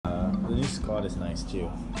new squad is nice too.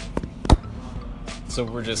 So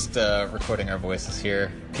we're just recording our voices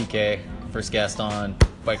here. PK, first guest on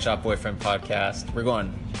Bike Shop Boyfriend podcast. We're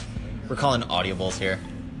calling audibles here.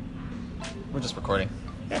 We're just recording.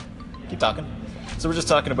 Yeah, keep talking. So we're just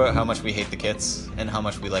talking about how much we hate the kits and how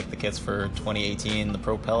much we like the kits for 2018, the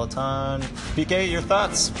Pro Peloton. PK, your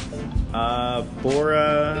thoughts?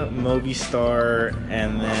 Bora, Movistar,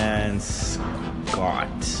 and then Scott.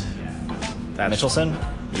 That's Mitchelson?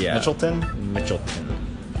 Yeah. Mitchelton?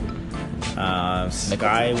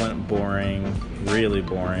 Sky went boring, really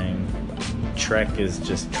boring. Trek is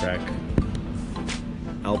just Trek.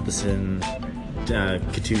 Alpecin,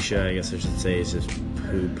 Katusha, I guess I should say, is just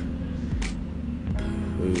poop.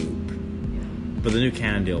 But the new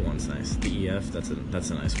Cannondale one's nice. The EF, that's a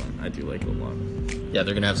nice one. I do like it a lot. Yeah,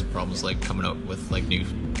 they're gonna have some problems like coming out with like new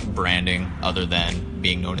branding other than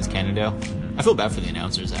being known as Cannondale. I feel bad for the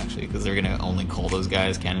announcers actually because they're gonna only call those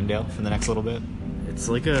guys Cannondale for the next little bit. It's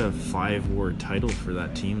like a 5-word title for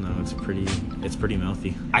that team though. It's pretty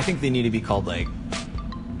mouthy. I think they need to be called like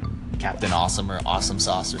Captain Awesome or Awesome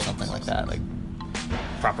Sauce or something like that. Like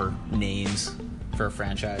proper names for a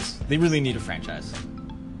franchise. They really need a franchise.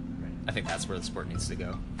 I think that's where the sport needs to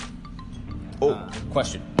go.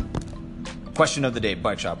 Question of the day,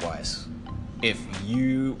 bike shop wise. If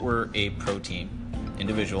you were a pro team,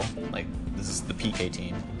 individual, like this is the PK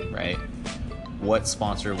team, right? What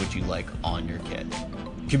sponsor would you like on your kit?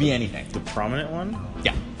 Could be anything. The prominent one?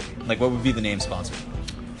 Yeah. Like what would be the name sponsor?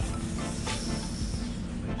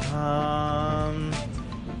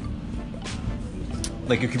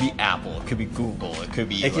 Like it could be Apple, it could be Google, it could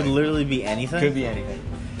be. It could literally be anything. Could be anything.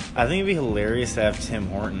 I think it'd be hilarious to have Tim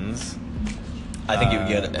Hortons. I think you would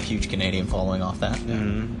get a huge Canadian following off that.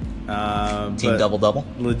 Mm-hmm. Team Double Double.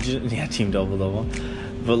 Team Double Double.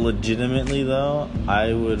 But legitimately though,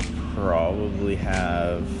 I would probably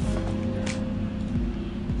have.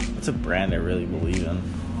 What's a brand I really believe in?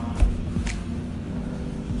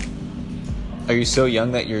 Are you so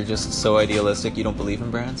young that you're just so idealistic you don't believe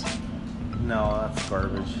in brands? No, that's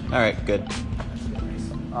garbage. All right, good.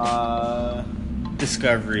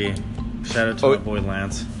 Discovery. Shout out to my boy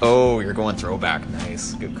Lance. Oh, you're going throwback.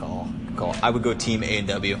 Nice. Good call. Good call. I would go Team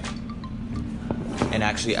A&W. And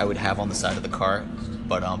actually, I would have on the side of the car,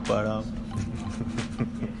 but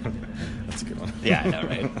That's a good one. Yeah, I know,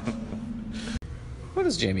 right? What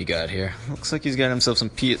has Jamie got here? Looks like he's got himself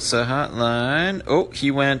some Pizza Hotline. Oh,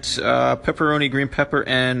 he went pepperoni, green pepper,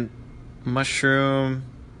 and mushroom.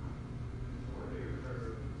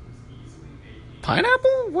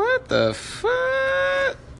 Pineapple? What the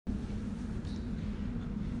fuck?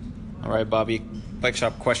 All right, Bobby. Bike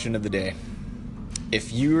shop question of the day.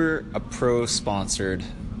 If you're a pro-sponsored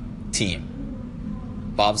team,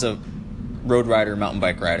 Bob's a road rider, mountain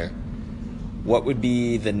bike rider, what would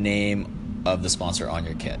be the name of the sponsor on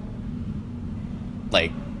your kit?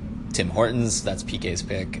 Like Tim Hortons, that's PK's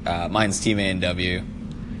pick. Mine's Team A&W.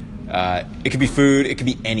 It could be food. It could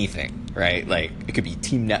be anything, right? Like it could be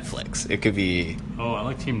Team Netflix. It could be. Oh, I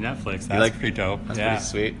like Team Netflix. That's pretty dope. That's pretty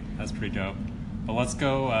sweet. That's pretty dope. But let's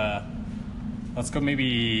go.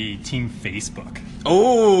 Maybe Team Facebook.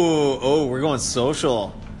 Oh, we're going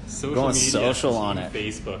social. Social going media, social Team on it.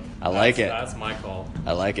 Facebook. I like it. That's my call.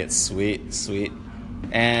 I like it. Sweet.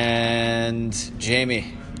 And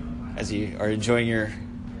Jamie, as you are enjoying your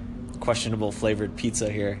questionable flavored pizza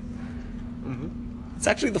here, it's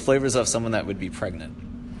actually the flavors of someone that would be pregnant.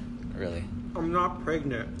 Really. I'm not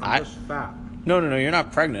pregnant. I'm just fat. No, you're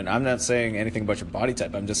not pregnant. I'm not saying anything about your body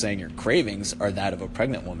type. I'm just saying your cravings are that of a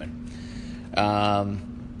pregnant woman.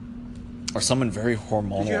 Or someone very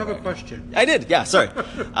hormonal. Did you have a question? I did, yeah, sorry.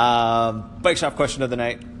 Bike shop question of the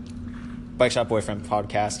night. Bike Shop Boyfriend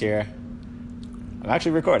podcast here. I'm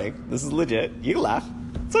actually recording. This is legit. You can laugh.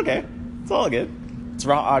 It's okay. It's all good. It's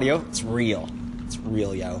raw audio. It's real. It's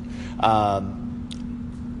real, yo.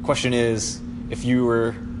 Question is, if you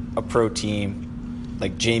were a pro team,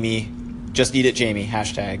 like Jamie, Just Eat It Jamie,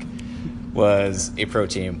 hashtag, was a pro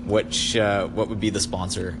team, what would be the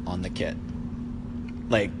sponsor on the kit?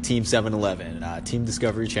 Like Team 7-Eleven, Team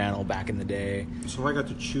Discovery Channel back in the day. So I got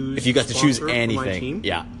to choose. If you got to choose sponsor for my anything, team?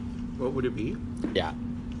 yeah. What would it be? Yeah.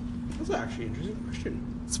 That's actually an interesting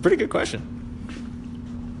question. It's a pretty good question.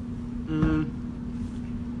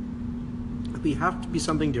 It'd have to be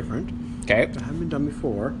something different. Okay. That hasn't been done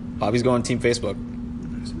before. Bobby's going Team Facebook.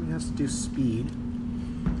 Something has to do speed.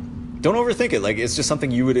 Don't overthink it. Like, it's just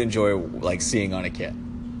something you would enjoy, like, seeing on a kit.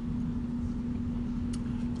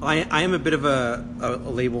 I am a bit of a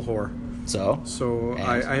label whore. So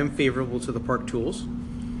I am favorable to the Park Tools.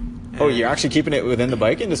 Oh, you're actually keeping it within the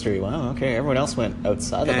bike industry. Wow, okay. Everyone else went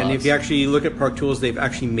outside the box. And if you actually look at Park Tools, they've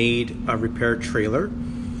actually made a repair trailer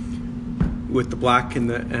with the black and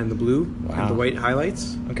the blue and the white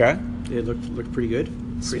highlights. Okay. It looked pretty good,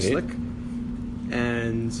 pretty Sweet. slick.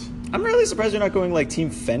 And I'm really surprised you're not going like Team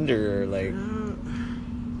Fender, or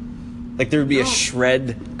like there would be a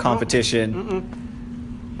shred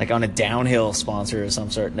competition, like on a downhill sponsor of some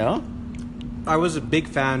sort. No? I was a big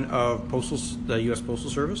fan of the U.S.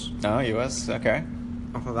 Postal Service. No, U.S. Okay.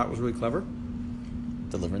 I thought that was really clever.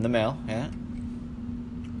 Delivering the mail, yeah.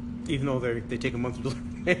 Even though they take a month to deliver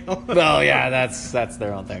mail. Well, yeah, that's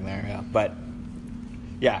their own thing there, yeah. But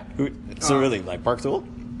yeah, so really, like Park Tool,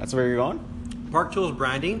 that's where you're going. Park Tools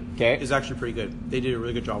branding Okay. is actually pretty good. They did a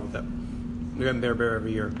really good job with it. They're getting better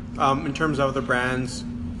every year. In terms of other brands,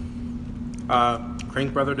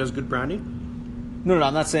 Crank Brother does good branding. No,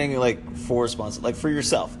 I'm not saying like for sponsors, like for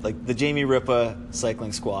yourself, like the Jamie Ripa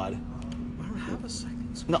Cycling Squad. I don't have a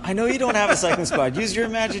cycling squad. No, I know you don't have a cycling squad. Use your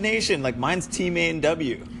imagination. Like mine's Team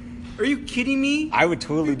A&W. Are you kidding me? I would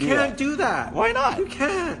totally do You can't that. do that. Why not? You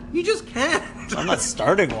can't. You just can't. I'm not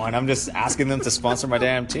starting one. I'm just asking them to sponsor my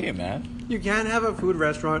damn team, man. You can't have a food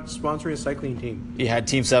restaurant sponsoring a cycling team. You had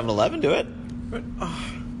Team 7-Eleven do it. But,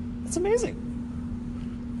 That's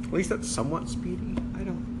amazing. at least that's somewhat speedy. I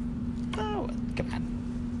don't. Oh, come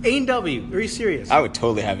on. A&W. Are you serious? I would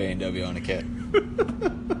totally have A&W on a kit.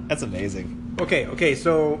 That's amazing. Okay,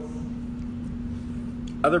 so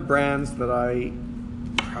other brands that I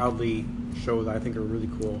proudly show that I think are really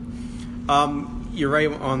cool. You're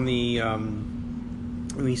right on the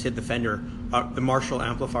when you said the Fender, the Marshall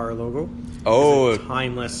amplifier logo. Oh. is a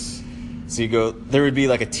timeless. So you go, there would be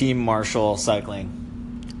like a Team Marshall cycling.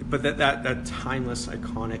 But that timeless,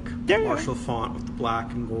 iconic Yeah, yeah. Marshall font with the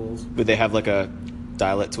black and gold. Would they have like a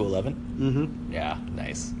dial it to 11? Mm-hmm. Yeah,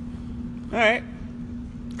 nice. All right.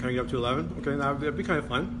 Can I get up to 11? Okay, that'd be kind of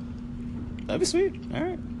fun. That'd be sweet. All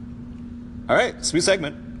right. All right, sweet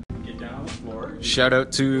segment. Get down on the floor. Shout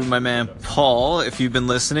out to my man Paul. If you've been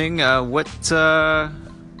listening, what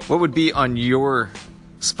would be on your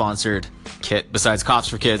sponsored kit besides Cops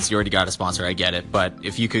for Kids? You already got a sponsor, I get it. But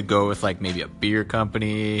if you could go with like maybe a beer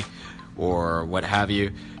company or what have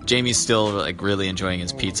you. Jamie's still like really enjoying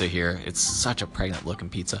his pizza here. It's such a pregnant looking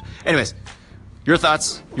pizza. Anyways, your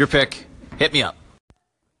thoughts, your pick. Hit me up.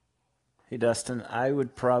 Hey Dustin, I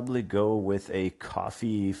would probably go with a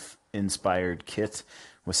coffee-inspired kit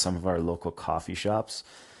with some of our local coffee shops.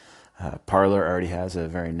 Parlor already has a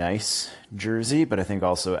very nice jersey, but I think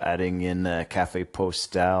also adding in Cafe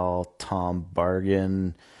Postal, Tom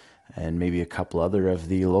Bargain, and maybe a couple other of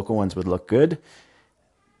the local ones would look good.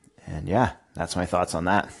 And yeah, that's my thoughts on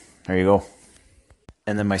that. There you go.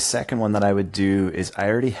 And then my second one that I would do is I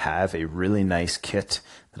already have a really nice kit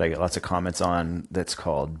that I get lots of comments on that's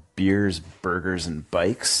called Beers, Burgers, and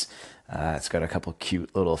Bikes. It's got a couple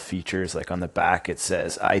cute little features. Like on the back it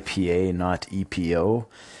says IPA, not EPO.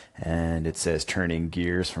 And it says turning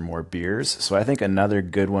gears for more beers. So I think another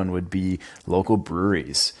good one would be local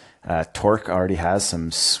breweries. Torque already has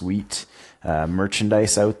some sweet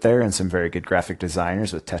merchandise out there and some very good graphic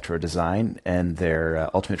designers with Tetro Design, and their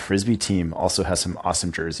Ultimate Frisbee team also has some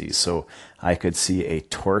awesome jerseys. So I could see a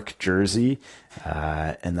Torque jersey,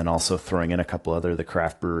 and then also throwing in a couple other of the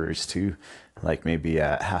craft brewers too, like maybe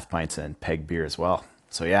Half Pints and Peg Beer as well.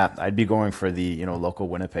 So yeah, I'd be going for the local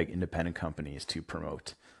Winnipeg independent companies to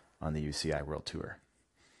promote on the UCI World Tour.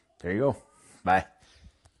 There you go. Bye.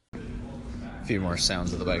 A few more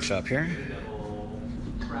sounds of the bike shop here.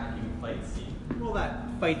 Well, that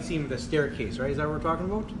fight scene with the staircase, right? Is that what we're talking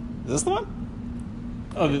about? Is this the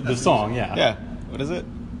one? Oh, the song, yeah. Yeah. What is it?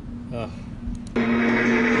 Ugh.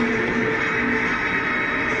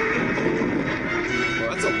 Well,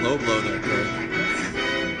 that's a low blow there, Kurt.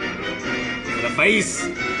 For the face! I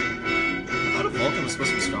thought a Vulcan was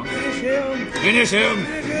supposed to be strong. Finish him!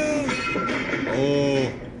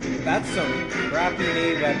 Oh. That's some crappy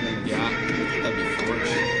Dave Edmonds. Yeah. That'd be forged.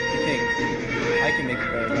 I think I can make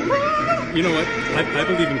it better. You know what? I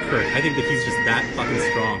believe in Kurt. I think that he's just that fucking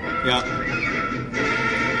strong. Yeah.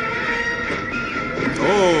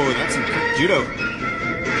 Oh, that's some quick judo.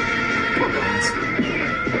 Poor Bones.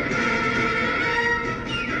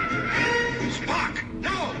 Spock,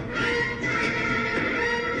 no!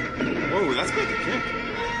 Whoa, that's quite the kick.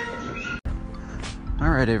 All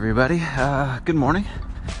right, everybody. Good morning.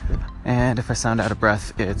 And if I sound out of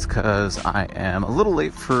breath, it's because I am a little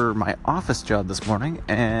late for my office job this morning,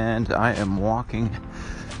 and I am walking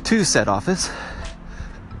to said office.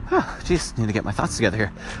 Jeez, need to get my thoughts together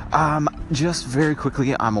here. Just very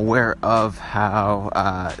quickly, I'm aware of how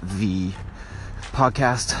the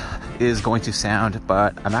podcast is going to sound,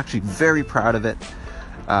 but I'm actually very proud of it.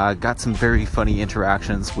 Got some very funny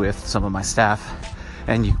interactions with some of my staff,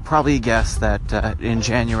 and you probably guessed that in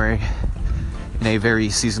January, in a very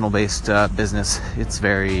seasonal-based business, it's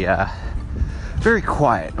very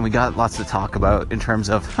quiet, and we got lots to talk about in terms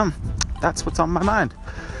of, that's what's on my mind.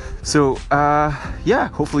 So,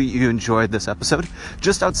 hopefully you enjoyed this episode.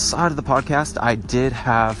 Just outside of the podcast, I did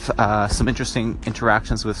have some interesting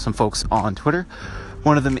interactions with some folks on Twitter.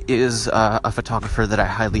 One of them is a photographer that I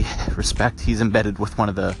highly respect. He's embedded with one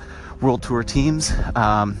of the World Tour teams.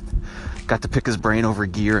 Got to pick his brain over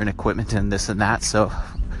gear and equipment and this and that. So,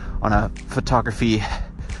 on a photography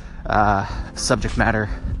subject matter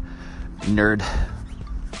nerd,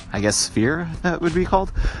 I guess, sphere, that would be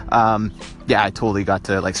called. I totally got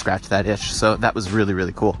to like scratch that itch. So that was really,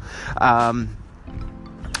 really cool.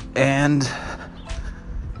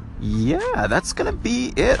 That's gonna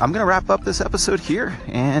be it. I'm gonna wrap up this episode here,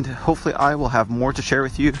 and hopefully I will have more to share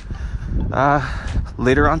with you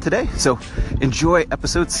later on today. So enjoy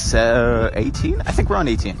episode 18. I think we're on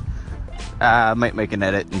 18. Might make an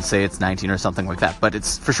edit and say it's 19 or something like that, but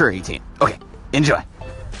it's for sure 18. Okay, enjoy.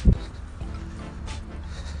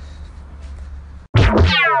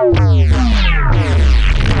 Yeah.